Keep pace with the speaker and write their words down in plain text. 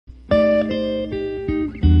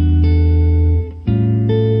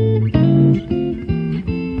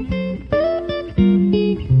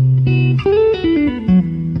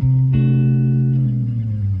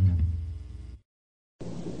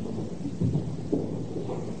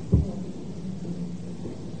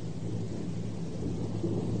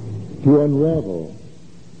To unravel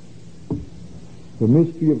the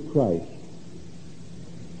mystery of Christ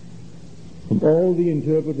from all the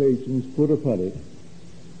interpretations put upon it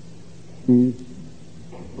is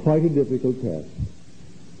quite a difficult task.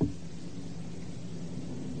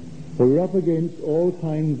 For we're up against all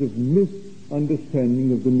kinds of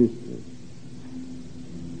misunderstanding of the mystery.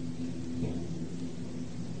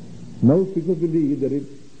 Most people believe that it's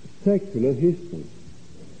secular history,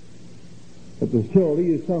 that the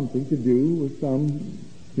story is something to do with some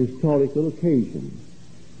historical occasion,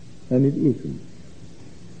 and it isn't.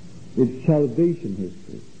 It's salvation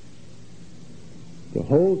history. The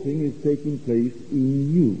whole thing is taking place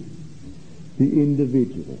in you, the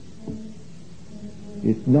individual.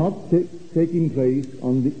 It's not taking place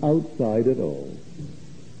on the outside at all.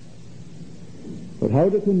 But how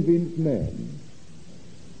to convince man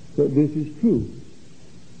that this is true?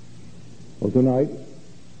 Well, tonight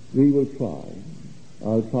we will try.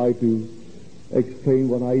 I'll try to explain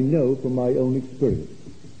what I know from my own experience.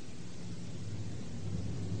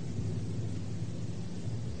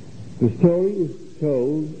 The story is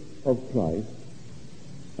told of Christ,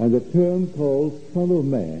 and the term called Son of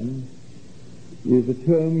Man is the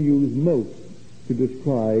term used most to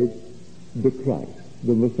describe the Christ,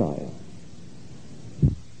 the Messiah.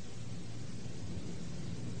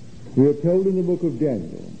 We are told in the book of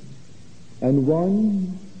Daniel, and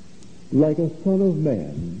one like a son of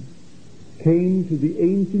man came to the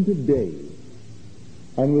Ancient of Days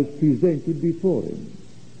and was presented before him.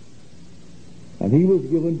 And he was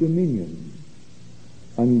given dominion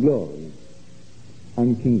and glory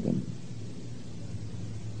and kingdom.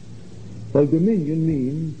 Well, dominion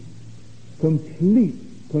means complete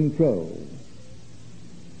control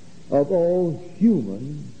of all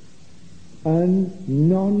human and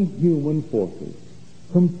non-human forces.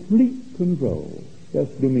 Complete control. That's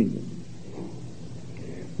dominion.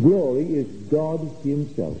 Glory is God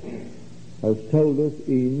himself, as told us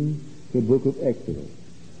in the book of Exodus.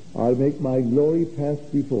 I'll make my glory pass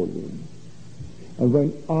before you. And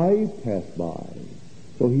when I pass by,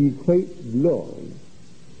 so he equates glory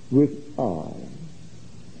with I.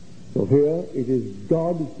 So here it is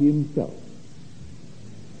God himself.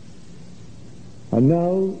 And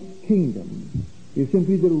now kingdom is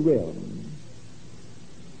simply the realm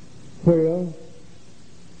where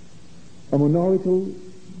a monarchical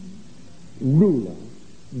ruler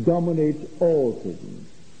dominates all things,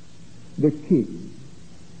 the king.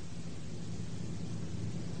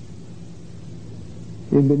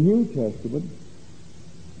 In the New Testament,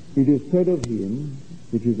 it is said of him,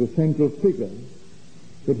 which is a central figure,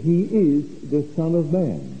 that he is the Son of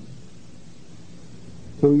Man.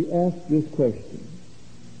 So he asks this question: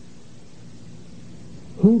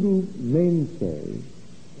 who do men say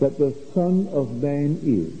that the Son of Man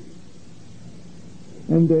is?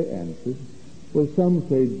 And they answered, well, some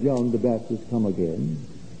say John the Baptist come again,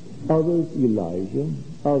 others Elijah,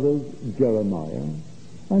 others Jeremiah,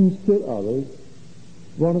 and still others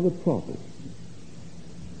one of the prophets.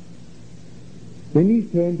 Then he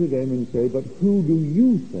turned to them and said, but who do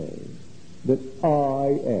you say that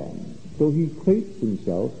I am? So he equates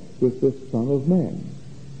himself with the Son of Man.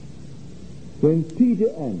 Then Peter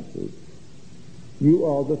answered, you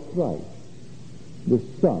are the Christ, the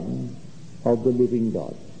Son of the living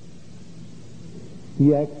God.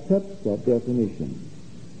 He accepts that definition.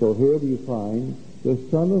 So here we find the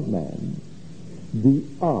Son of Man, the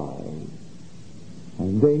I,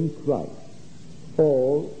 and then Christ,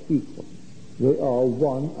 all equal. They are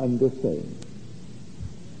one and the same.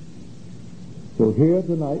 So here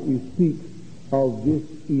tonight we speak of this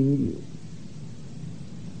in you.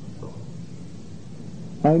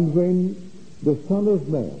 And when the Son of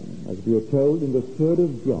Man, as we are told in the 3rd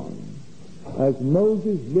of John, as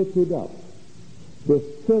Moses lifted up the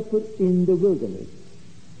serpent in the wilderness,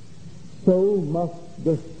 so must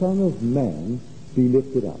the Son of Man be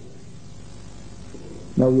lifted up.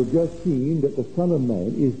 Now we've just seen that the Son of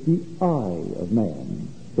Man is the I of man,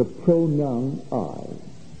 the pronoun I.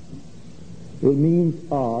 It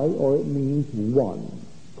means I, or it means one.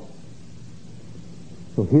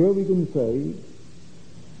 So here we can say,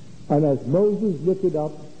 and as Moses lifted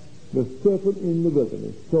up the serpent in the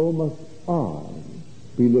wilderness, so must I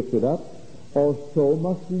be lifted up, or so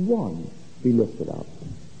must one be lifted up.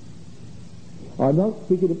 I'm not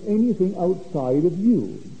speaking of anything outside of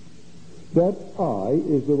you. That I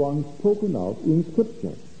is the one spoken of in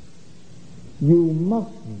Scripture. You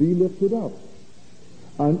must be lifted up.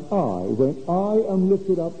 And when I am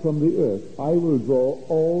lifted up from the earth, I will draw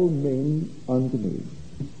all men unto me.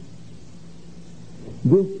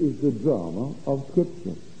 'This is the drama of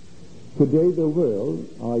Scripture. Today the world,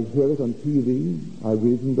 I hear it on TV, I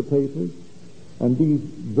read it in the papers, and these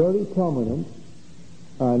very prominent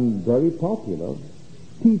and very popular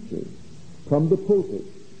teachers from the pulpit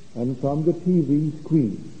and from the TV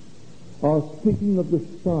screen are speaking of the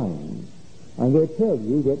signs, and they tell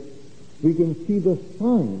you that we can see the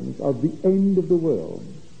signs of the end of the world.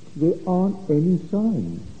 There aren't any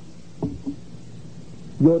signs.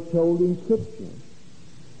 You're told in Scripture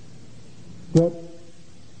that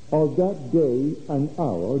of that day and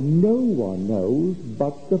hour no one knows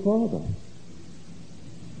but the Father.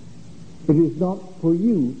 It is not for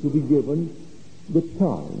you to be given the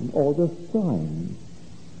time or the sign.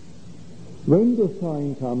 When the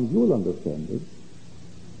sign comes, you'll understand it.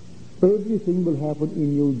 Everything will happen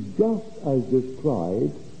in you just as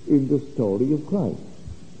described in the story of Christ.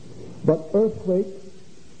 But earthquakes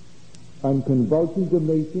and convulsions of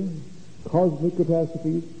nature, cosmic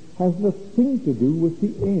catastrophes, has nothing to do with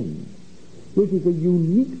the end. This is a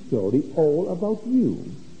unique story all about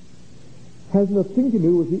you. Has nothing to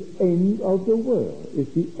do with the end of the world.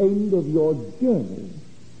 It's the end of your journey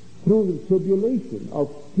through the tribulation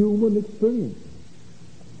of human experience.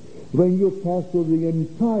 When you pass through the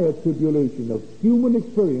entire tribulation of human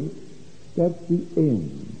experience, that's the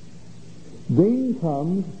end. Then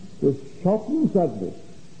comes the shocking sadness,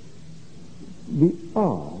 the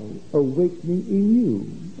I awakening in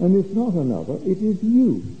you. And it's not another, it is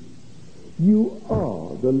you. You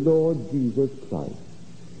are the Lord Jesus Christ.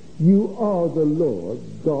 You are the Lord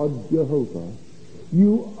God Jehovah.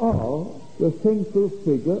 You are the central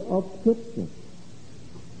figure of Scripture.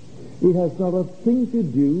 It has not a thing to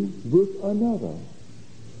do with another.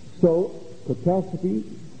 So, catastrophe,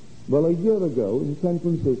 well, a year ago in San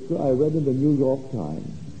Francisco, I read in the New York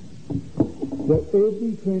Times that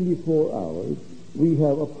every 24 hours we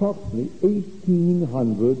have approximately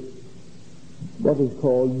 1,800 what is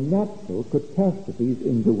called natural catastrophes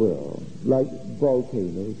in the world, like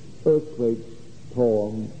volcanoes, earthquakes,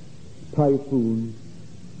 storms, typhoons,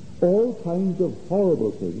 all kinds of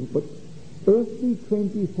horrible things, but every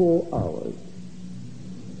 24 hours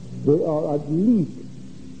there are at least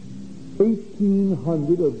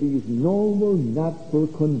 1,800 of these normal natural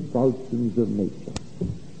convulsions of nature.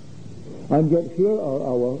 And yet here are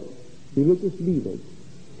our religious leaders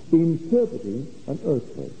interpreting an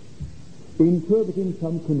earthquake, interpreting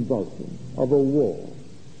some convulsion of a war.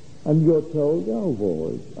 And you're told there are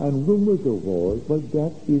wars and rumors of wars, but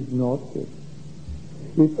that is not it.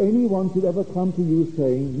 If anyone should ever come to you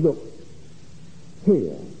saying, look,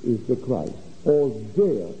 here is the Christ, or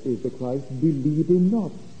there is the Christ, believe him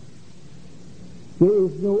not. There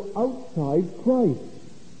is no outside Christ.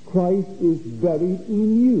 Christ is buried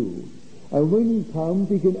in you. And when he comes,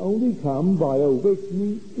 he can only come by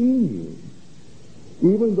awakening in you.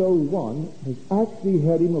 Even though one has actually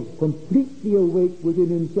had him completely awake within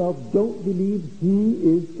himself, don't believe he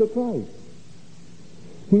is the Christ.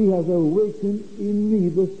 He has awakened in me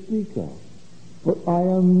the speaker. But I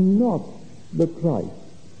am not the Christ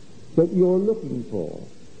that you're looking for.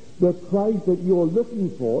 The Christ that you're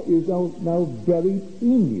looking for is now buried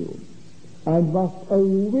in you and must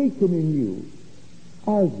awaken in you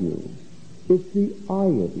as you. It's the I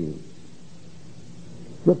of you.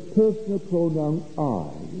 The personal pronoun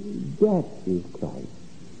I, that is Christ.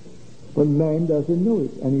 But man doesn't know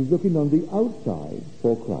it, and he's looking on the outside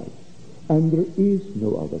for Christ. And there is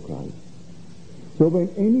no other Christ. So when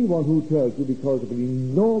anyone who tells you, because of an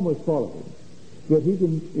enormous following, that he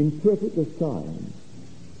can interpret the signs,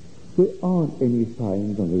 there aren't any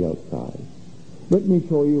signs on the outside. Let me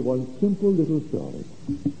tell you one simple little story.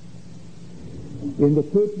 In the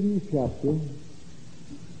 13th chapter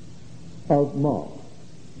of Mark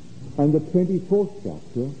and the 24th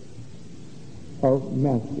chapter of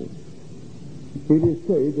Matthew, it is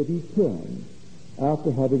said that he turned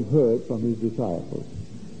after having heard from his disciples.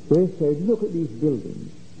 They said, look at these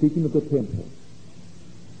buildings, speaking of the temple.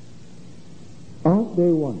 Aren't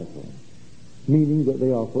they wonderful? Meaning that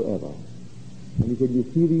they are forever. And he said, you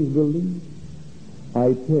see these buildings?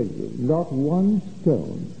 I tell you, not one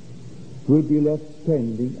stone will be left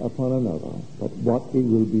standing upon another, but what it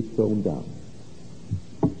will be thrown down.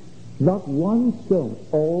 Not one stone,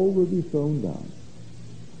 all will be thrown down.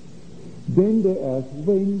 Then they asked,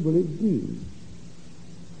 when will it be?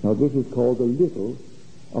 Now this is called the little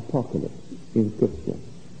apocalypse in Scripture.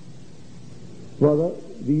 Whether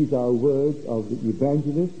these are words of the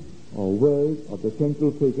evangelist or words of the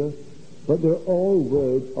central figure, but they're all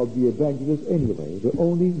words of the evangelist anyway. They're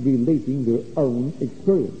only relating their own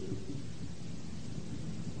experience.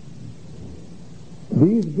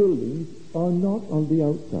 These buildings are not on the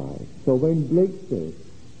outside. So when Blake says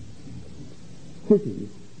cities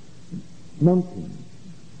mountains,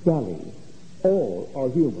 valleys, all are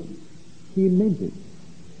human. He meant it.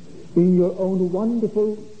 In your own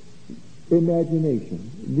wonderful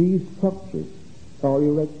imagination, these structures are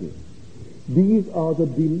erected. These are the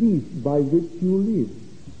beliefs by which you live.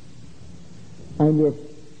 And they're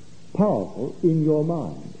powerful in your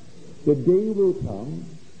mind. The day will come,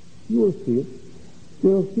 you will see it.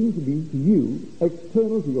 They'll seem to be to you,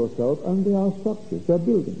 external to yourself, and they are structures, they're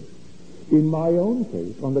buildings. In my own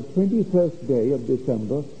case, on the 21st day of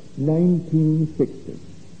December, 1960,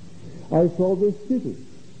 I saw this city.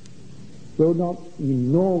 Though not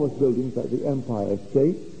enormous buildings like the Empire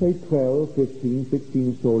State, say 12, 15,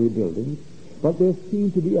 16-story buildings, but they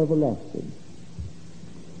seemed to be everlasting.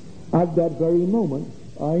 At that very moment,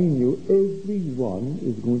 I knew every one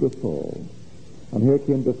is going to fall. And here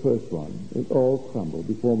came the first one. It all crumbled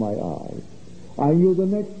before my eyes. I knew the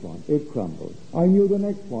next one. It crumbled. I knew the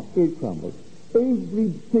next one. It crumbled.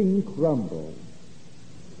 Everything crumbled.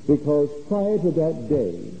 Because prior to that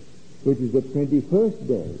day, which is the 21st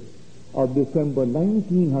day of December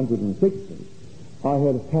 1960, I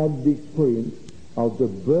had had the experience of the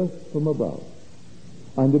birth from above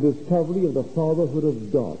and the discovery of the fatherhood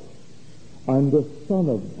of God and the Son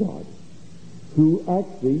of God, who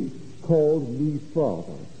actually called me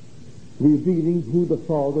Father, revealing who the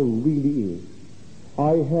Father really is.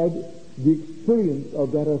 I had the experience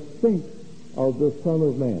of that ascent of the Son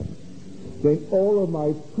of Man. Then all of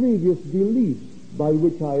my previous beliefs by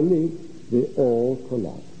which I lived, they all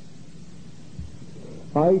collapsed.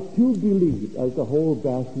 I too believe, as the whole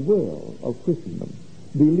vast world of Christendom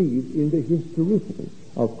believes, in the historicity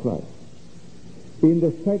of Christ, in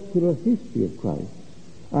the secular history of Christ.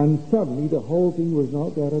 And suddenly the whole thing was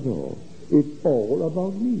not that at all. It's all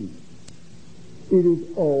about me. It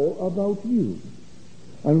is all about you.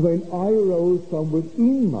 And when I rose from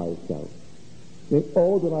within myself, then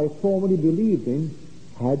all that I formerly believed in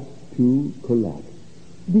had to collapse.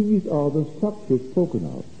 These are the structures spoken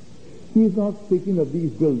of. He is not speaking of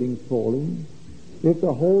these buildings falling. If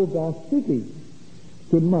the whole vast city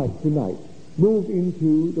tonight moved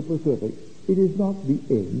into the Pacific, it is not the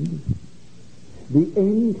end. The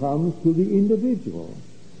end comes to the individual.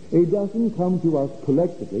 It doesn't come to us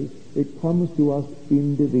collectively. It comes to us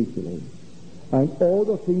individually. And all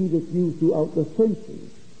the things that you throughout the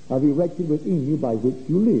centuries have erected within you by which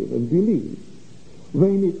you live and believe,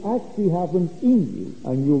 when it actually happens in you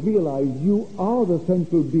and you realize you are the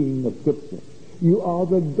central being of Scripture, you are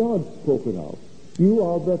the God spoken of, you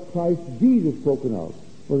are the Christ Jesus spoken of,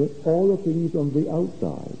 for that all the things on the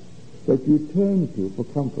outside that you turn to for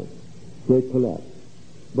comfort, they collapse.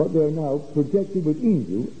 But they're now projected within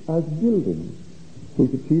you as buildings. So you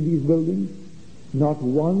can see these buildings. Not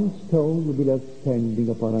one stone will be left standing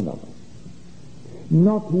upon another.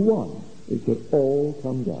 Not one. It should all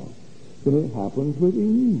come down. So it happens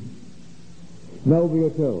within you. Now we are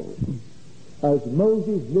told, as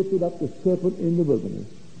Moses lifted up the serpent in the wilderness,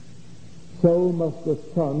 so must the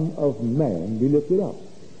Son of Man be lifted up.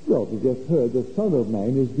 Well, we just heard the Son of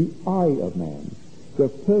Man is the I of man, the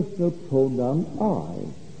personal pronoun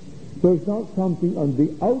I. So it's not something on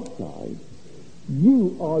the outside.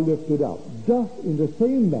 You are lifted up, just in the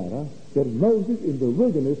same manner that Moses in the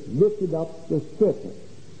wilderness lifted up the serpent.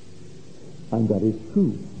 And that is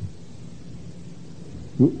true.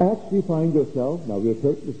 You actually find yourself, now we'll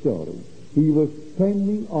take the story, he was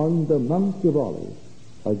standing on the Mount of Olives,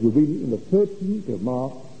 as you read it in the 13th of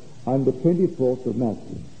Mark and the 24th of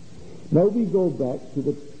Matthew. Now we go back to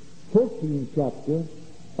the 14th chapter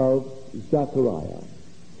of Zechariah.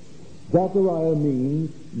 Zechariah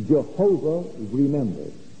means Jehovah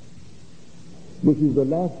remembers. This is the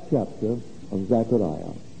last chapter of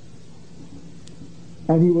Zechariah.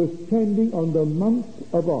 And he was standing on the Mount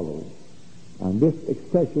of Olives. And this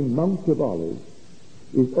expression, Mount of Olives,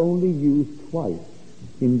 is only used twice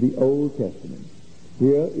in the Old Testament.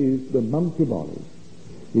 Here is the Mount of Olives.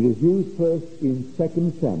 It is used first in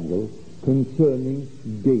 2 Samuel concerning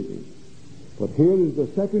David. But here is the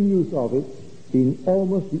second use of it in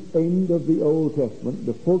almost the end of the Old Testament,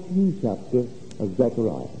 the 14th chapter of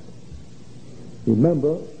Zechariah.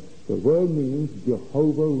 Remember, the word means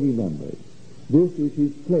Jehovah remembers. This is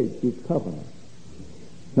his pledge, his covenant.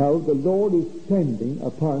 Now the Lord is standing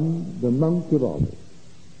upon the Mount of Olives.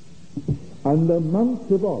 And the Mount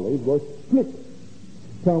of Olives was split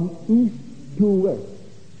from east to west,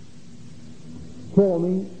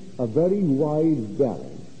 forming a very wide valley.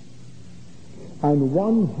 And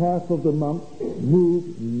one half of the mount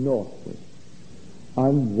moved northward,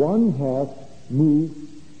 and one half moved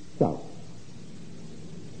south.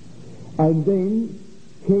 And then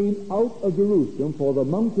came out of Jerusalem, for the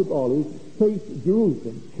Mount of Olives faced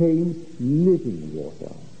Jerusalem, came living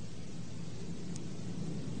water.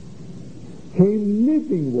 Came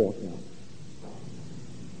living water.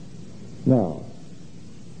 Now,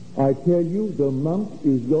 I tell you, the Mount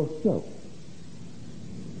is yourself.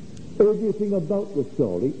 Everything about the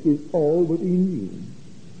story is all within you.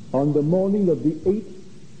 On the morning of the 8th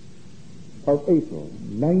of April,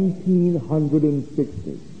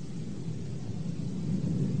 1960,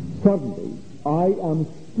 suddenly I am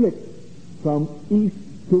split from east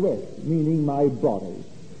to west, meaning my body,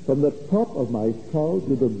 from the top of my skull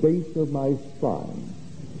to the base of my spine.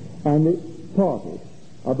 And it parted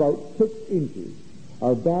about 6 inches,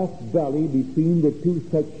 a vast valley between the two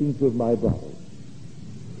sections of my body.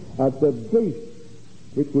 At the base,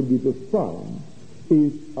 which would be the spine,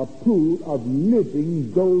 is a pool of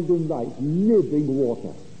living golden light, living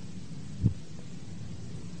water.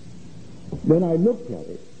 Then I looked at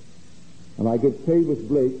it, and I could say with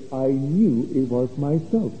Blake, I knew it was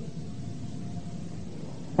myself.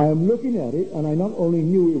 I am looking at it, and I not only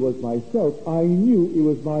knew it was myself, I knew it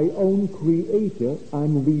was my own creator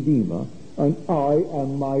and redeemer, and I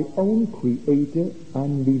am my own creator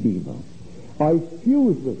and redeemer. I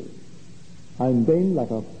fused with it, and then,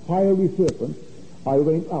 like a fiery serpent, I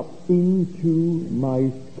went up into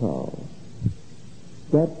my skull.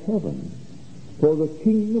 That's heaven. For the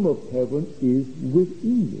kingdom of heaven is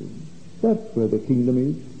within you. That's where the kingdom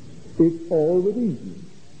is. It's all within you.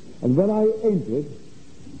 And when I entered,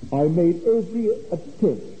 I made every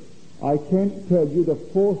attempt. I can't tell you the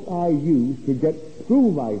force I used to get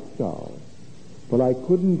through my skull, but I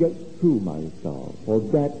couldn't get through my skull, for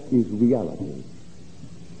that is reality.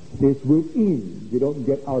 It's within. You don't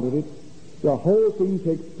get out of it. The whole thing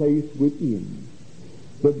takes place within.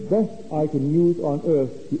 The best I can use on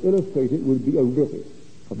earth to illustrate it would be a rivet.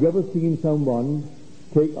 Have you ever seen someone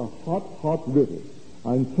take a hot rivet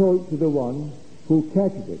and throw it to the one who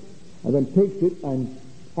catches it, and then takes it and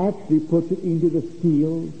actually puts it into the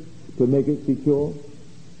steel to make it secure?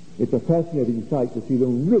 It's a fascinating sight to see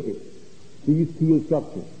them rivet these steel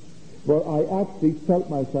structures. Well, I actually felt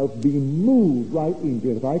myself being moved right into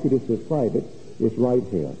it. If I could just describe it, it's right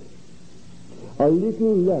here. A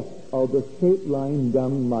little left of the straight line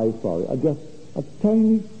down my forehead, just a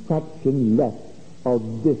tiny fraction left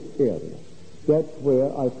of this area. That's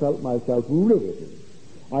where I felt myself riveted.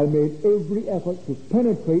 I made every effort to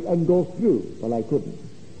penetrate and go through, but I couldn't.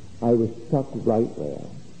 I was stuck right there.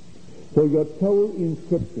 So you're told in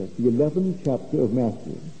Scripture, the 11th chapter of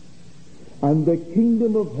Matthew, and the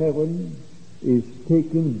kingdom of heaven is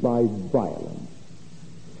taken by violence,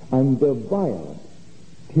 and the violent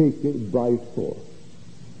take it by force.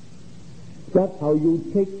 That's how you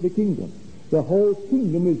take the kingdom. The whole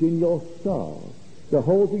kingdom is in your skull. The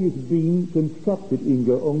whole thing is being constructed in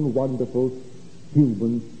your own wonderful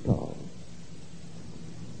human skull.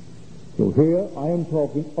 So here I am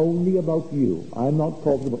talking only about you. I am not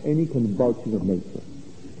talking about any convulsion of nature.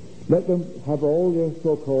 Let them have all their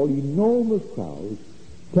so-called enormous crowds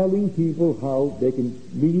telling people how they can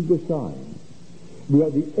read the signs. We are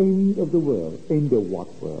at the end of the world. End of what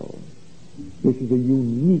world? This is a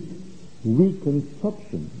unique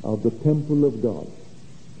reconstruction of the temple of God.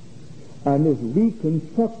 And is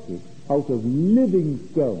reconstructed out of living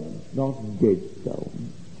stones, not dead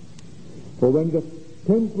stones. For when the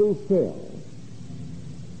temple fell,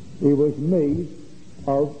 it was made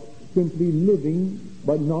of simply living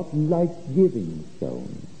but not life-giving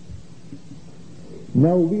stones.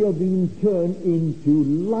 Now we are being turned into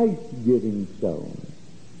life-giving stones.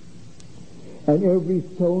 And every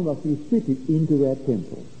stone must be fitted into that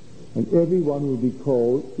temple. And every one will be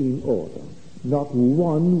called in order. Not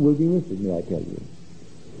one will be missing, may I tell you.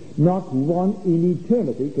 Not one in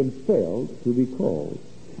eternity can fail to be called.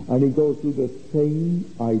 And it goes through the same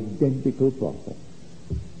identical process.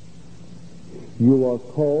 You are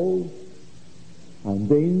called, and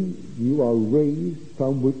then you are raised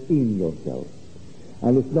from within yourself.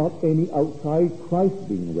 And it's not any outside Christ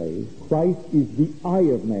being raised. Christ is the eye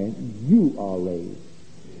of man. You are raised.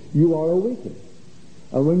 You are awakened.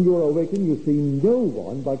 And when you are awakened, you see no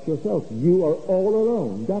one but yourself. You are all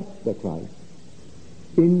alone. That's the Christ.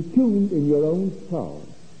 Entombed in your own skull.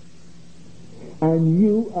 And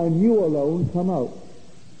you alone come out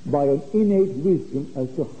by an innate wisdom as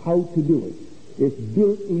to how to do it. It's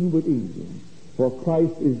built in within you. For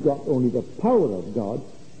Christ is not only the power of God,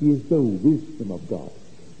 he is the wisdom of God.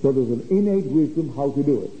 So there's an innate wisdom how to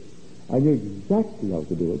do it. And you know exactly how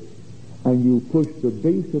to do it. And you push the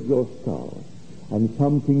base of your skull, and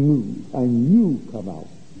something moves, and you come out.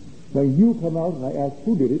 When you come out, and I ask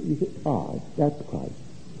who did it, you say, that's Christ.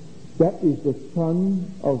 That is the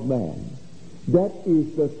Son of Man. That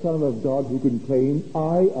is the Son of God who can claim,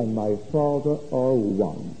 I and my Father are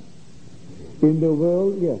one. In the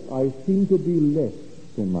world, yes, I seem to be less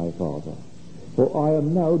than my Father, for I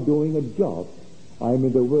am now doing a job. I am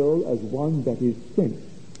in the world as one that is sent.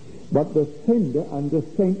 But the sender and the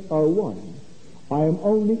sent are one. I am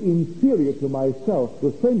only inferior to myself,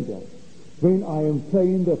 the sender, when I am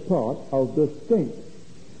playing the part of the sent.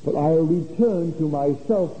 But I will return to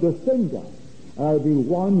myself, the sender, and I will be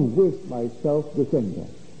one with myself, the sender.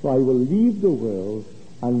 So I will leave the world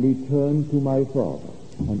and return to my Father,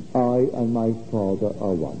 and I and my Father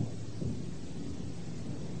are one.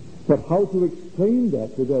 But how to explain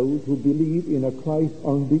that to those who believe in a Christ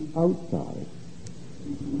on the outside,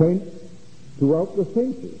 when throughout the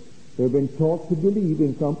centuries they've been taught to believe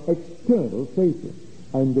in some external Savior,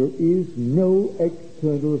 and there is no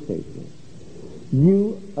external Savior.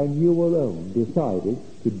 You and you alone decided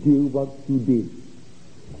to do what you did.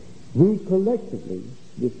 We collectively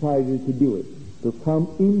decided to do it, to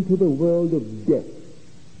come into the world of death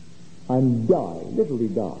and die, literally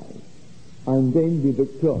die, and then be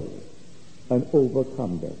victorious and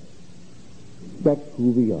overcome death. That's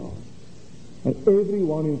who we are. And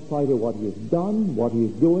everyone, in spite of what he has done, what he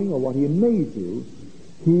is doing, or what he may do,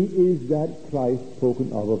 he is that Christ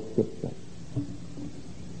spoken of Scripture.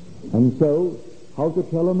 And so, how to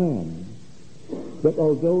tell a man that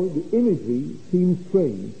although the imagery seems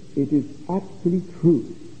strange, it is actually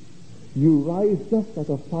true. You rise just like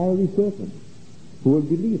a fiery serpent. Who will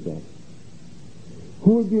believe that?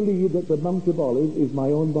 Who will believe that the Mount of Olives is my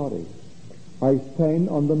own body? I stand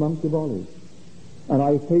on the Mount of Olives, and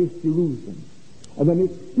I face Jerusalem, and then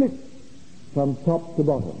it splits from top to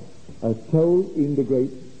bottom, as told in the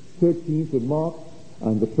great 13th of Mark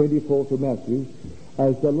and the 24th of Matthew,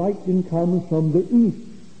 as the lightning comes from the east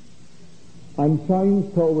and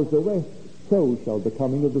shines towards the west, so shall the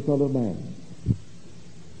coming of the Son of Man.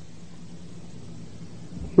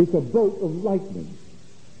 It's a bolt of lightning,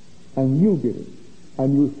 and you did it,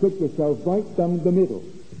 and you split yourself right down the middle,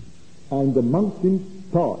 and the mountain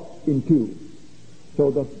parts in two. So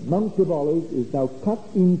the Mount of Olives is now cut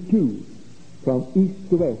in two from east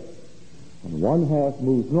to west, and one half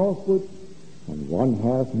moves northward, and one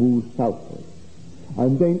half moves southward.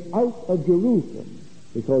 And then out of Jerusalem,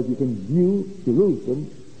 because you can view Jerusalem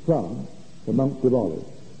from the Mount of Olives,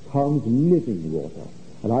 comes living water.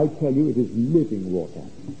 And I tell you, it is living water.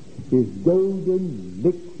 It is golden,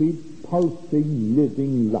 liquid, pulsing,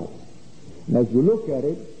 living life. And as you look at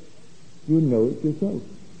it, you know it yourself.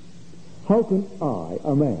 How can I,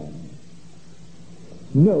 a man,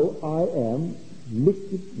 know I am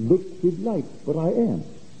liquid life? But I am.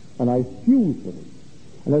 And I fuse with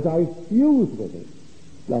it. And as I fuse with it,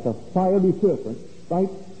 like a fiery serpent, right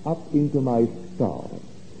up into my skull.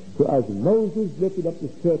 So as Moses lifted up the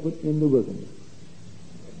serpent in the wilderness,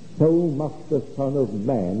 so must the Son of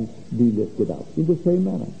Man be lifted up in the same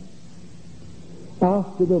manner.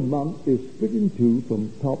 After the mount is split in two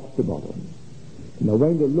from top to bottom. Now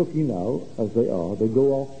when they're looking now, as they are, they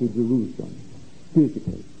go off to Jerusalem,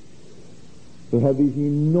 physically. They have these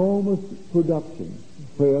enormous productions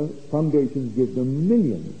where foundations give them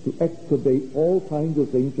millions to excavate all kinds of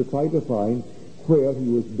things to try to find where he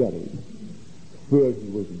was buried. Where he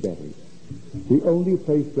was buried. The only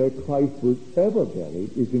place where Christ was ever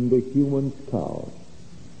buried is in the human skull.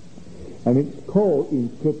 And it's called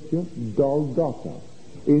in Scripture Golgotha.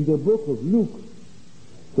 In the book of Luke,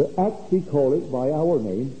 they actually call it by our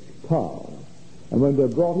name, skull. And when they're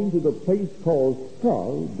brought into the place called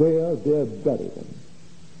skull, there they're buried him.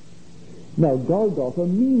 Now, Golgotha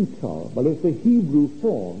means skull, but it's the Hebrew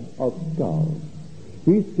form of skull.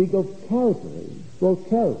 We speak of Calvary. Well,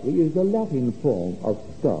 Calvary is the Latin form of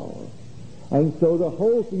skull. And so the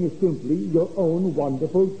whole thing is simply your own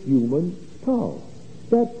wonderful human skull.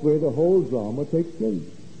 That's where the whole drama takes place.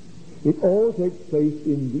 It all takes place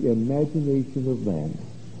in the imagination of man.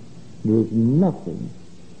 There is nothing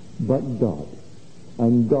but God.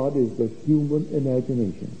 And God is the human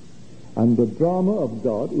imagination. And the drama of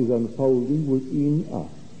God is unfolding within us.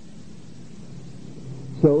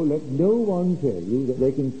 So let no one tell you that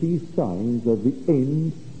they can see signs of the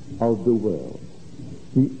end of the world,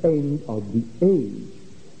 the end of the age.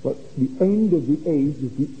 But the end of the age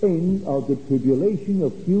is the end of the tribulation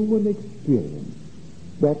of human experience.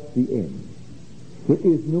 That's the end. There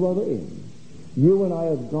is no other end. You and I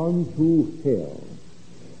have gone through hell.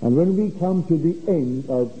 And when we come to the end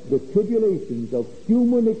of the tribulations of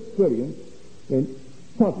human experience, then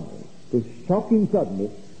suddenly, the shocking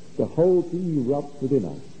suddenness, the whole thing erupts within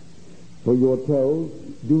us. So you are told,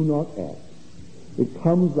 do not act. It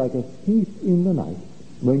comes like a thief in the night,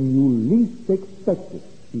 When you least expect it,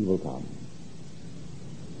 he will come.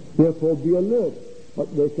 Therefore be alert,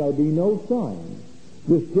 but there shall be no sign.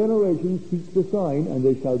 This generation seeks a sign, and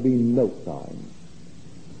there shall be no sign.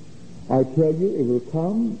 I tell you, it will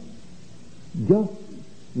come just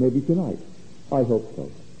maybe tonight. I hope so.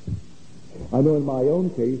 I know in my own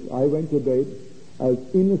case, I went to bed as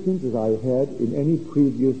innocent as I had in any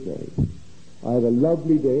previous day. I had a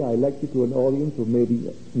lovely day. I lectured to an audience of maybe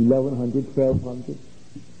 1,100, 1,200.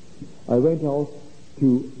 I went out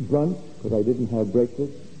to brunch, because I didn't have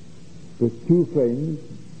breakfast, with two friends,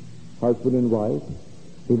 husband and wife.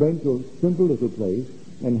 We went to a simple little place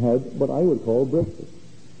and had what I would call breakfast.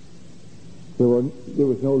 There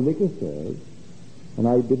was no liquor served, and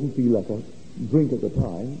I didn't feel like a drink at the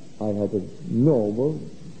time. I had a normal,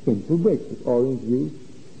 simple breakfast, orange juice,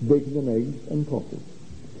 bacon and eggs, and coffee.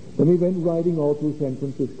 Then we went riding all through San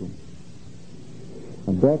Francisco.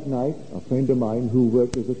 And that night, a friend of mine who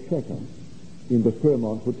worked as a checker in the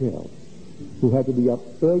Fairmont Hotel, who had to be up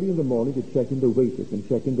early in the morning to check in the waiters and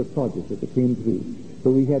check in the produce that came through. So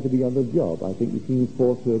we had to be on the job, I think, between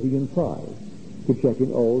 4:30 and 5 to check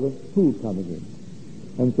in all the food coming in.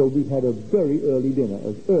 And so we had a very early dinner,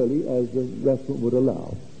 as early as the restaurant would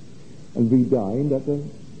allow. And we dined at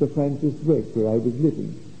the Francis Drake, where I was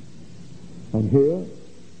living. And here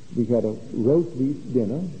we had a roast beef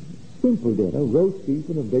dinner, simple dinner, roast beef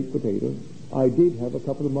and a baked potato. I did have a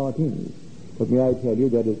couple of martinis. But may I tell you,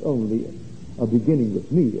 that is only a beginning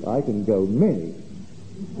with me. I can go many.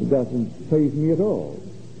 It doesn't faze me at all.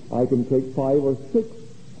 I can take 5 or 6.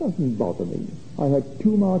 Doesn't bother me. I had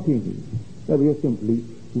 2 martinis. That was simply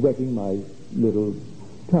wetting my little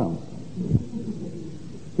tongue.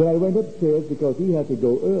 Then I went upstairs because he had to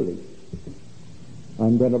go early.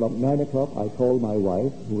 And then about 9 o'clock, I called my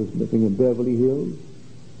wife, who was living in Beverly Hills,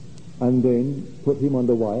 and then put him on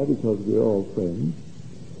the wire because we were all friends.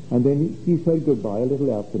 And then he said goodbye a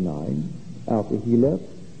little after 9. After he left,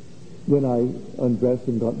 then I undressed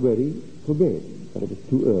and got ready for bed, but it was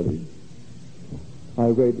too early. I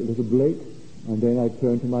read a little Blake, and then I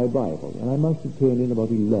turned to my Bible, and I must have turned in about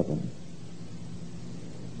 11.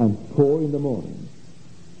 And 4 in the morning,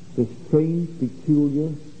 this strange, peculiar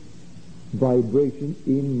vibration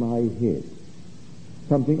in my head,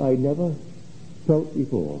 something I never felt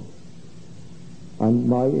before. And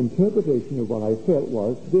my interpretation of what I felt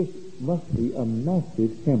was, this must be a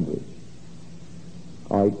massive hemorrhage.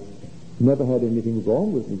 I never had anything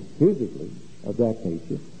wrong with me physically of that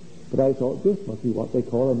nature, but I thought this must be what they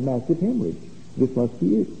call a massive hemorrhage. This must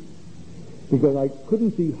be it. Because I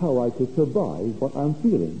couldn't see how I could survive what I'm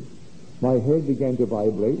feeling. My head began to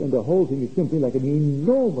vibrate, and the whole thing is simply like an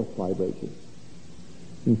enormous vibration.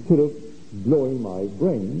 Instead of blowing my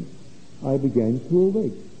brains, I began to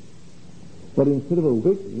awake. But instead of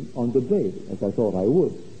awakening on the bed, as I thought I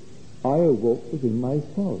would, I awoke within my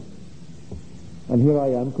skull. And here I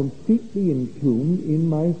am completely entombed in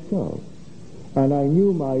my skull. And I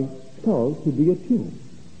knew my skull to be a tomb.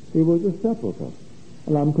 It was a sepulchre.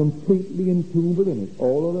 And I'm completely entombed within it,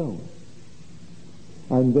 all alone.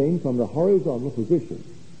 And then from the horizontal position,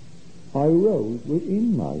 I rose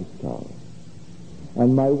within my skull.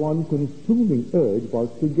 And my one consuming urge was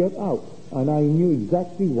to get out. And I knew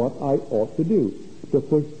exactly what I ought to do, to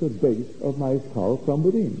push the base of my skull from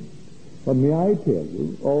within. But may I tell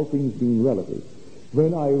you, all things being relative,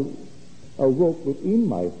 when I awoke within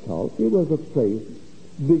my skull, it was a place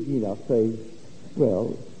big enough, say,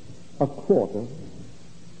 well, a quarter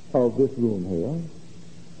of this room here,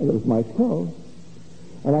 and it was my skull.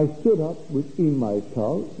 And I stood up within my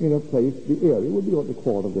skull in a place, the area would be about a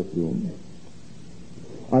quarter of this room.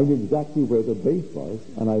 I knew exactly where the base was,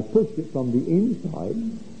 and I pushed it from the inside,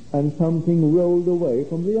 and something rolled away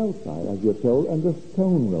from the outside, as you're told, and the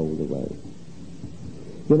stone rolled away.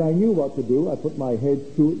 Then I knew what to do. I put my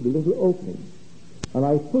head through the little opening, and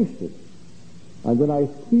I pushed it. And then I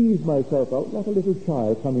squeezed myself out like a little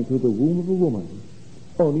child coming through the womb of a woman.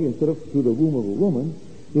 Only instead of through the womb of a woman,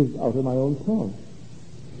 is out of my own skull.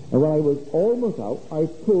 And when I was almost out, I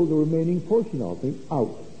pulled the remaining portion of me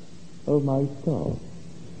out of my skull.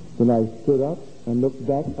 Then I stood up and looked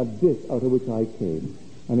back at this out of which I came,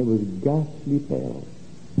 and it was ghastly pale,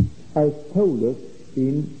 as told us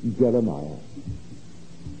in Jeremiah.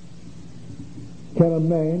 Can a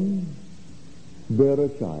man bear a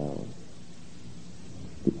child?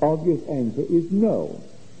 The obvious answer is no.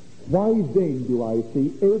 Why then do I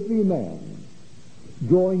see every man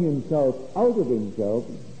drawing himself out of himself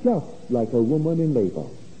just like a woman in labor?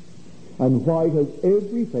 And why has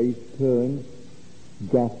every face turned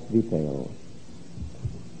ghastly pale?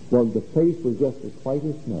 Well, the face was just as white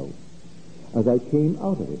as snow. As I came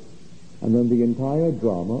out of it, And then the entire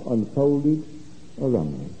drama unfolded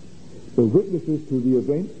around me. The witnesses to the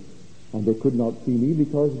event, and they could not see me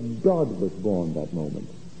because God was born that moment.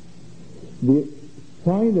 The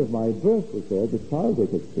sign of my birth was there, the child they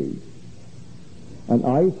could see. And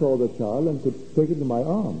I saw the child and could take it in my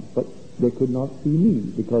arms, but they could not see me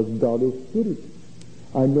because God is spirit.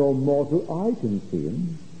 And no mortal eye can see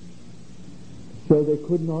him. So they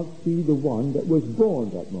could not see the one that was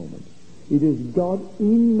born that moment. It is God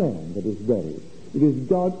in man that is buried. It is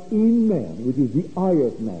God in man, which is the I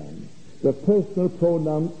of man, the personal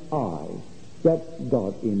pronoun I. That's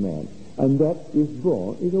God in man. And that is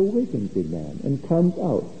born, is awakened in man and comes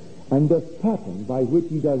out. And the pattern by which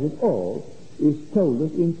he does it all is told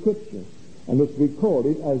us in Scripture. And it's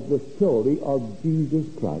recorded as the story of Jesus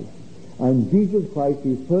Christ. And Jesus Christ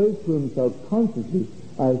refers to himself constantly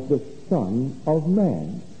as the Son of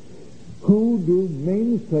Man. Who do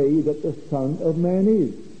men say that the Son of Man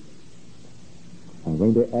is? And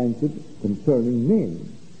when they answered concerning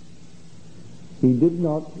men, he did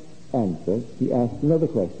not answer. He asked another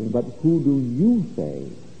question, but who do you say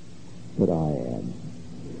that I am?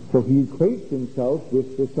 So he equates himself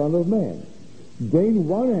with the Son of Man. Then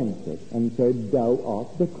one answered and said, Thou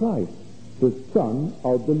art the Christ, the Son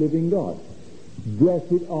of the living God.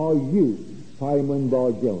 Blessed are you, Simon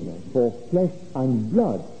Bar-Jonah, for flesh and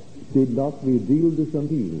blood did not reveal this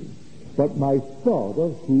unto you, but my Father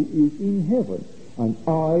who is in heaven, and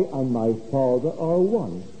I and my Father are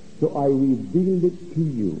one. So I revealed it to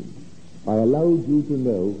you. I allowed you to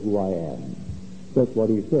know who I am. That's what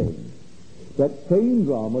he's saying. That same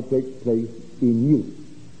drama takes place in you.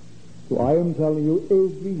 So I am telling you,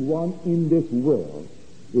 everyone in this world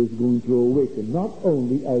is going to awaken, not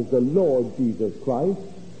only as the Lord Jesus Christ,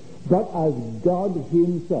 but as God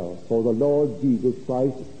himself, for the Lord Jesus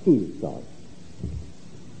Christ is God.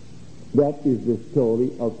 That is the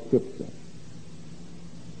story of Scripture.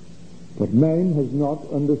 But man has not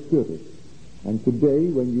understood it. And today,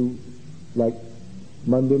 when you, like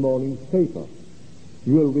Monday morning's paper,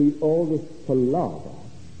 you will read all this palaver,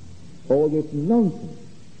 all this nonsense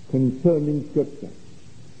concerning Scripture,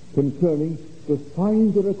 concerning the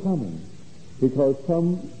signs that are coming, because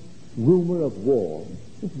some rumor of war,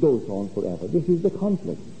 this goes on forever. This is the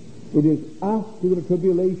conflict. It is after the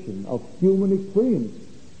tribulation of human experience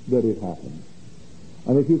that it happens.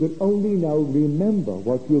 And if you could only now remember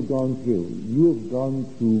what you've gone through, you have gone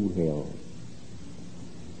through hell.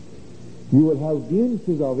 You will have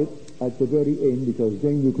glimpses of it at the very end, because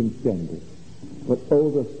then you can stand it. But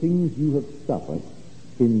all the things you have suffered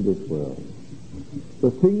in this world,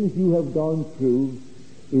 the things you have gone through,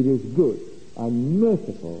 it is good and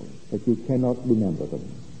merciful that you cannot remember them.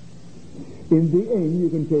 In the end, you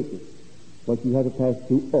can take it, but you have to pass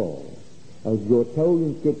through all. As you're told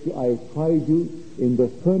in Scripture, I have tried you in the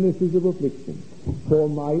furnaces of affliction. For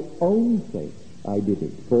my own sake I did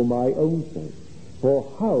it, for my own sake. For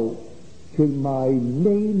how should my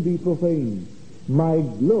name be profaned? My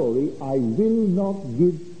glory I will not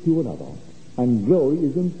give to another. And glory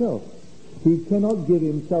is himself. He cannot give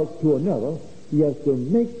himself to another. He has to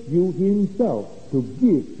make you himself, to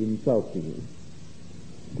give himself to you.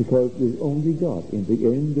 Because there is only God. In the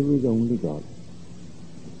end, there is only God.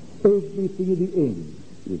 Everything at the end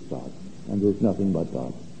is God. And there is nothing but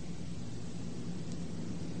God.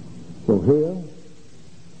 So here,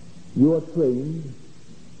 you are trained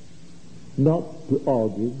not to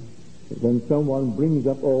argue. When someone brings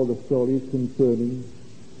up all the stories concerning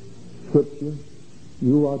Scripture,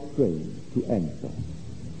 you are trained to answer.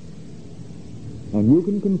 And you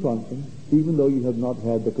can confront them, even though you have not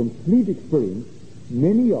had the complete experience.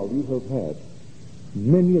 Many of you have had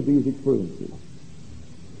many of these experiences.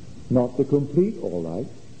 Not the complete, all right.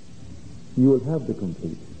 You will have the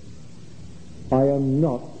complete. I am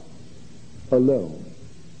not alone.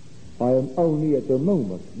 I am only at the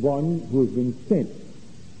moment one who has been sent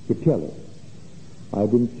to tell it.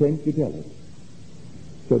 I've been sent to tell it.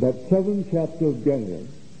 So that 7th chapter of Daniel,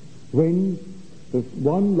 when the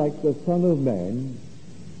one like the Son of Man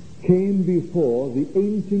came before the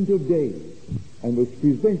Ancient of Days and was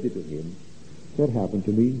presented to him, that happened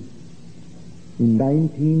to me in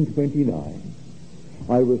 1929.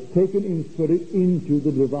 I was taken in spirit into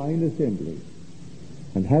the divine assembly,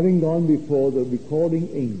 and having gone before the recording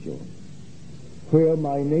angel, where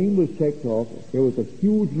my name was checked off, there was a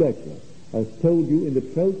huge lecture, as told you in the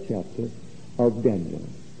 12th chapter of Daniel.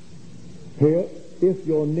 Here, if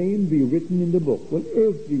your name be written in the book, well,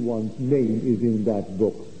 everyone's name is in that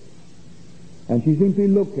book. And she simply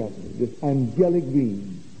looked at me, this angelic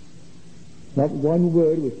being. Not one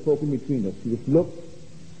word was spoken between us. She just looked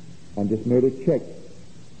and just made a check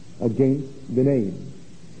against the name.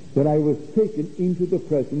 Then I was taken into the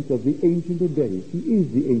presence of the Ancient of Days. He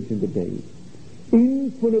is the Ancient of Days.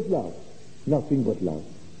 Infinite love, nothing but love.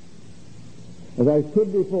 As I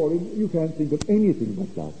stood before him, you can't think of anything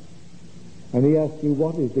but love. And he asked me,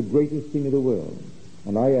 what is the greatest thing in the world?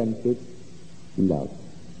 And I answered, love.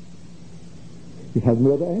 You have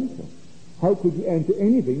no other answer. How could you answer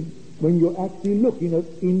anything when you're actually looking at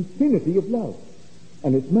infinity of love?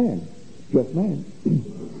 And it's man, just man.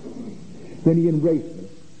 Then he embraced me.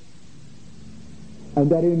 And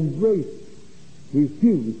that embrace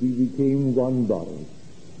refused. We became one body.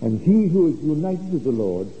 And he who is united with the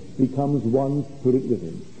Lord becomes one spirit with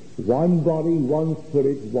him. One body, one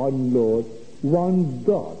spirit, one Lord, one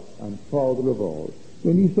God and Father of all.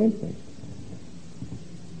 When he sent me.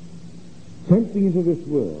 Sent me into this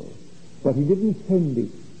world. But he didn't send me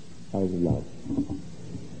as love.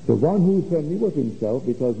 The one who sent me was himself,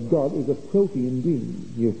 because God is a protean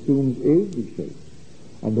being. He assumes every shape.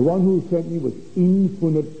 And the one who sent me was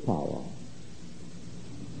infinite power.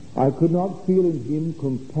 I could not feel in him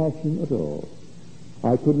compassion at all.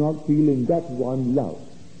 I could not feel in that one love.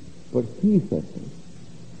 But he sent me.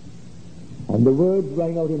 And the words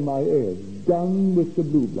rang out in my ears, done with the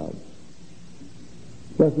blue blood.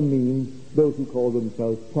 Doesn't mean those who call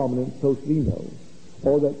themselves prominent socially know.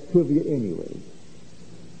 All that trivia anyway.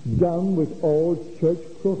 Done with all church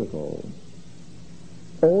protocol.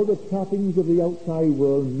 All the trappings of the outside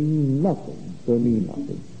world mean nothing. They mean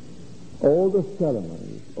nothing. All the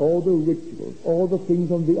ceremonies, all the rituals, all the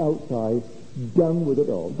things on the outside, done with it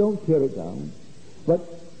all. Don't tear it down, but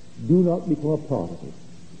do not become a part of it.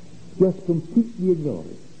 Just completely ignore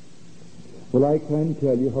it. Well, I can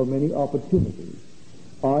tell you how many opportunities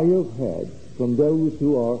I have had from those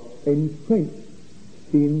who are entrenched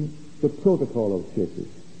in the protocol of churches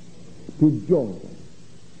to join them.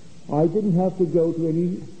 I didn't have to go to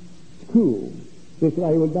any school. They said,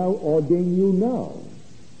 I will now ordain you now.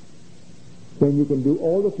 Then you can do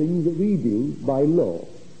all the things that we do by law.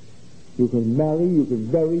 You can marry, you can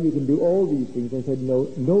bury, you can do all these things. I said,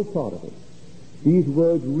 no part of it. These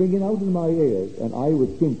words ringing out in my ears, and I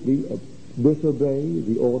would simply disobey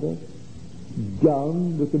the order,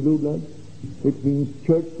 down with the blue blood, which means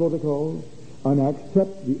church protocol, and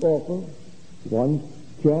accept the offer. One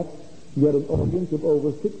chap, he had an audience of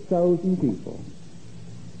over 6,000 people.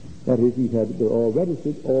 That is, they're all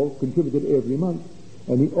registered, all contributed every month,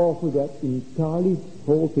 and he offered that entirely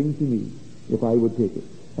whole thing to me, if I would take it.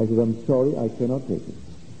 I said, I'm sorry, I cannot take it.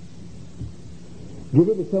 Give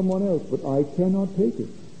it to someone else, but I cannot take it.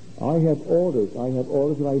 I have orders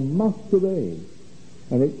that I must obey.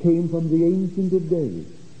 And it came from the Ancient of Days.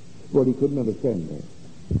 Well, he couldn't understand that.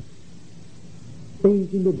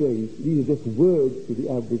 Ancient of Days, these are just words to the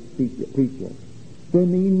average preacher. They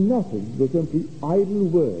mean nothing. They're simply idle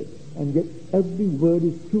words, and yet every word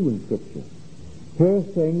is true in Scripture. Here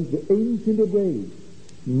saying the Ancient of Days,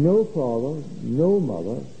 no father, no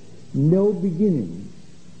mother, no beginning.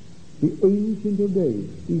 The Ancient of Days,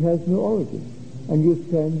 he has no origin, and you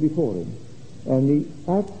stand before him, and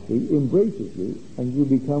he actually embraces you, and you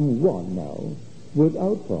become one now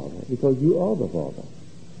without father, because you are the Father.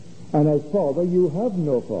 And as Father, you have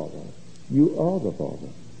no father. You are the Father.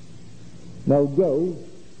 Now go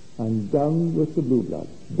and done with the blue blood,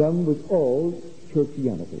 done with all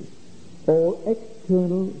churchianity, all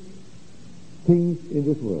external things in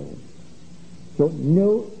this world. So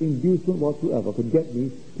no inducement whatsoever could get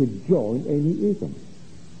me to join any ism.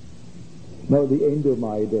 Now at the end of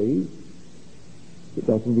my days, it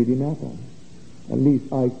doesn't really matter. At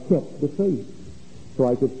least I kept the faith. So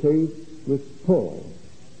I could say with Paul,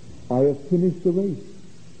 I have finished the race.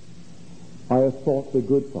 I have fought the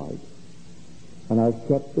good fight. And I've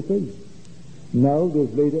kept the faith. Now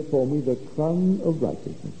there's laid up for me the crown of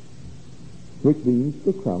righteousness, which means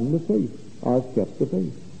the crown of faith. I've kept the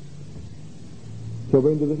faith. So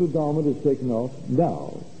when the little garment is taken off,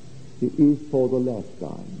 now it is for the last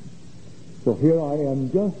time. So here I am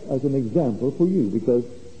just as an example for you, because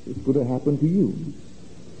it's going to happen to you.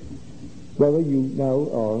 Whether you now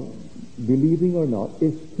are believing or not,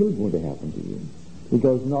 it's still going to happen to you,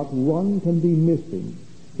 because not one can be missing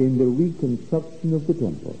in the reconstruction of the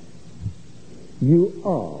temple. You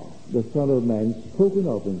are the Son of Man spoken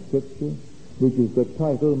of in Scripture, which is the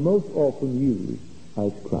title most often used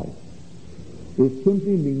as Christ. It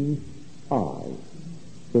simply means I,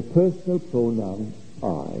 the personal pronoun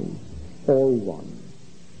I, all one.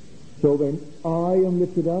 So when I am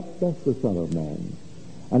lifted up, that's the Son of Man.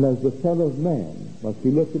 And as the Son of Man must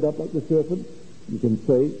be lifted up like the serpent, you can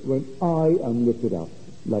say, when I am lifted up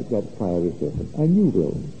like that fiery serpent. And you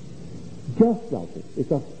will. Just like it.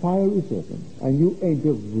 It's a fiery serpent. And you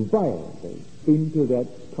enter violently into that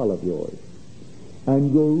skull of yours.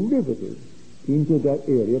 And you're riveted into that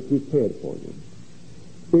area prepared for you.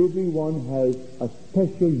 Everyone has a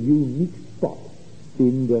special, unique spot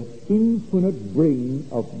in the infinite brain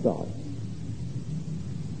of God.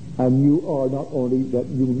 And you are not only that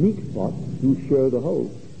unique spot, you share the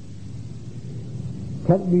whole.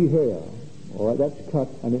 Cut me hair. All right, that's cut,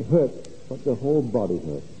 and it hurts, but the whole body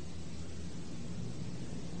hurts.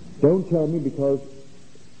 Don't tell me because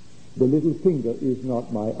the little finger is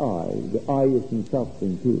not my eye. The eye isn't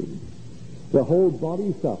suffering too. The whole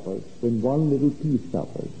body suffers when one little piece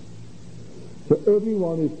suffers. So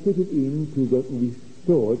everyone is fitted into the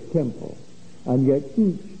restored temple, and yet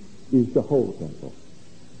each is the whole temple.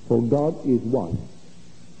 For God is one,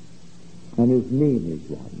 and His name is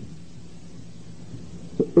one.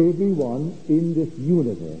 So everyone in this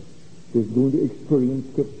universe is going to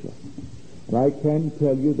experience Scripture. And I can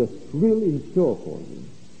tell you the thrill in store for you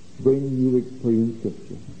when you experience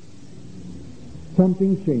Scripture.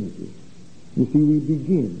 Something changes. You see, we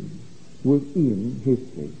begin within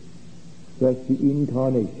history. That's the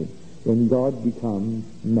incarnation, when God becomes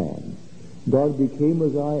man. God became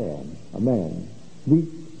as I am, a man, weak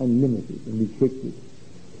and limited and restricted,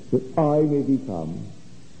 that I may become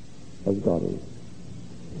as God is.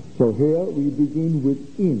 So here we begin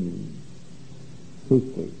within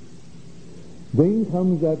history. Then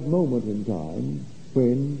comes that moment in time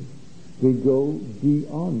when we go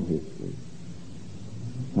beyond history.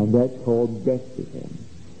 And that's called Bethlehem.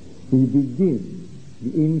 We begin,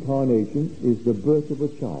 the incarnation is the birth of a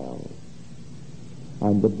child.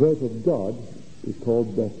 And the birth of God is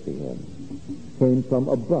called Bethlehem. When from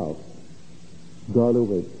above, God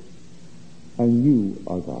awakes, and you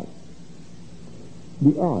are God.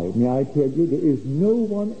 The eye, may I tell you, there is no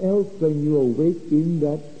one else when you awake in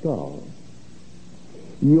that skull.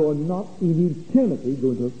 You are not in eternity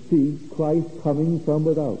going to see Christ coming from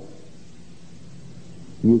without.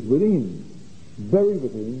 He is within, very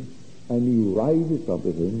within, and He rises from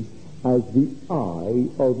within as the eye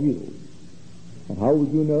of you. And how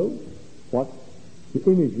would you know? What the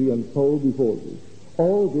imagery unfolds before you.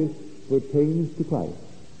 All this pertains to Christ.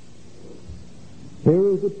 Here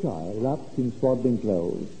is a child wrapped in swaddling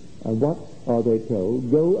clothes. And what are they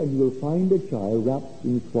told? Go and you will find a child wrapped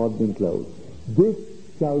in swaddling clothes. This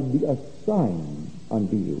shall be a sign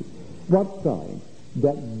unto you. What sign?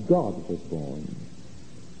 That God was born.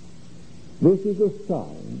 This is a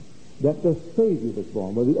sign that the Savior was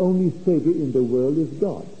born. Well, the only Savior in the world is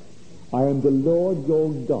God. I am the Lord your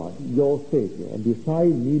God, your Savior, and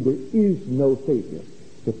beside me there is no Savior.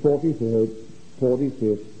 The 43rd,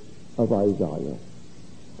 45th of Isaiah.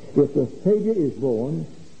 If the Savior is born,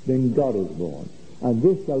 then God is born. And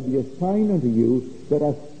this shall be a sign unto you that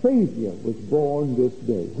a Savior was born this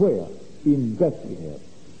day. Where? In Bethlehem.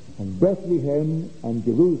 And Bethlehem and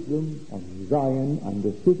Jerusalem and Zion and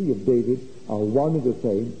the city of David are one and the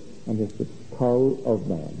same, and it's the skull of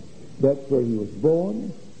man. That's where He was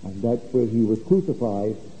born, and that's where He was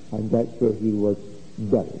crucified, and that's where He was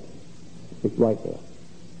buried. It's right there.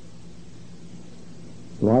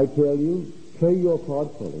 So I tell you, play your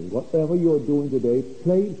part fully. Whatever you're doing today,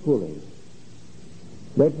 play it fully.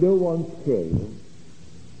 Let no one scare you.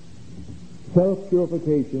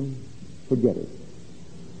 Self-purification, forget it.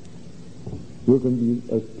 You can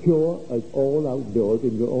be as pure as all outdoors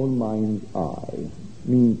in your own mind's eye.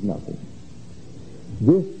 Means nothing.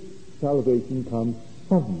 This salvation comes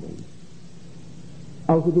suddenly,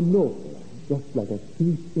 out of the nowhere, just like a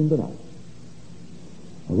thief in the night.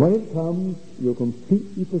 And when it comes, you're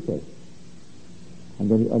completely possessed.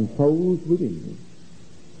 And then it unfolds within you.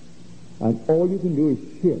 And all you can do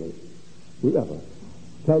is share it with others.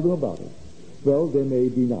 Tell them about it. Well, they may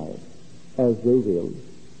deny it, as they will,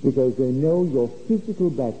 because they know your physical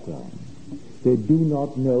background. They do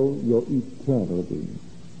not know your eternal being.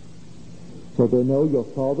 So they know your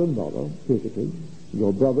father and mother, physically,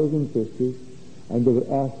 your brothers and sisters, and they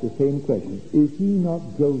will ask the same question. Is he not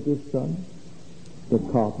Joseph's son, the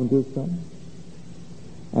carpenter's son?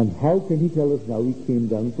 And how can he tell us now he came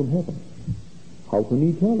down from heaven? How can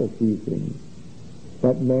he tell us these things?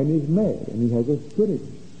 That man is mad and he has a spirit.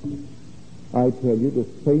 I tell you, the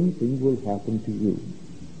same thing will happen to you.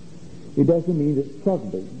 It doesn't mean that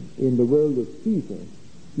suddenly, in the world of Caesar,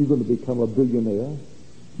 you're going to become a billionaire.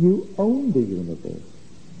 You own the universe.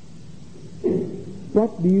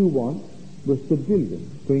 What do you want with the billion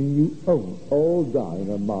when you own all thine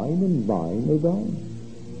are mine and mine are thine?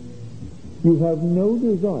 You have no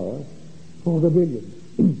desire for the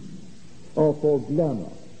billion or for glamour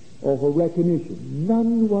or for recognition,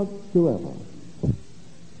 none whatsoever.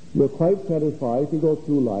 You're quite satisfied to go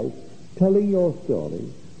through life telling your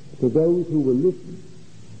story to those who will listen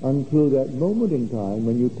until that moment in time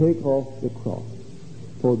when you take off the cross.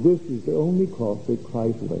 For this is the only cross that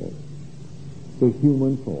Christ wears, the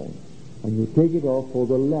human form. And you take it off for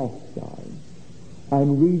the last time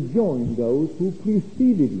and rejoin those who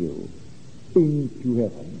preceded you into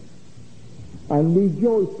heaven. And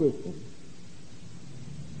rejoice with them.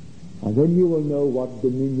 And then you will know what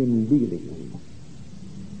dominion really is.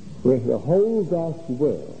 With the whole vast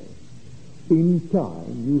world, in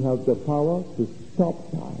time, you have the power to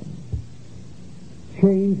stop time,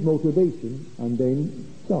 change motivation, and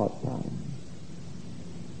then start time.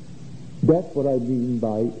 That's what I mean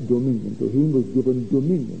by dominion. To him was given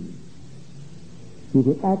dominion. You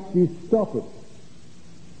can actually stop it.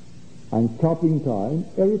 And stopping time,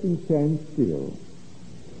 everything stands still.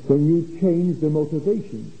 When you change the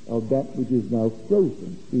motivation of that which is now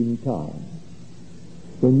frozen in time.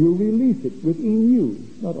 When you release it within you,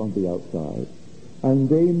 not on the outside, and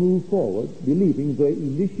they move forward, believing they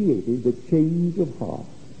initiated the change of heart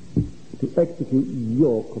to execute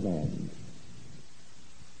your command.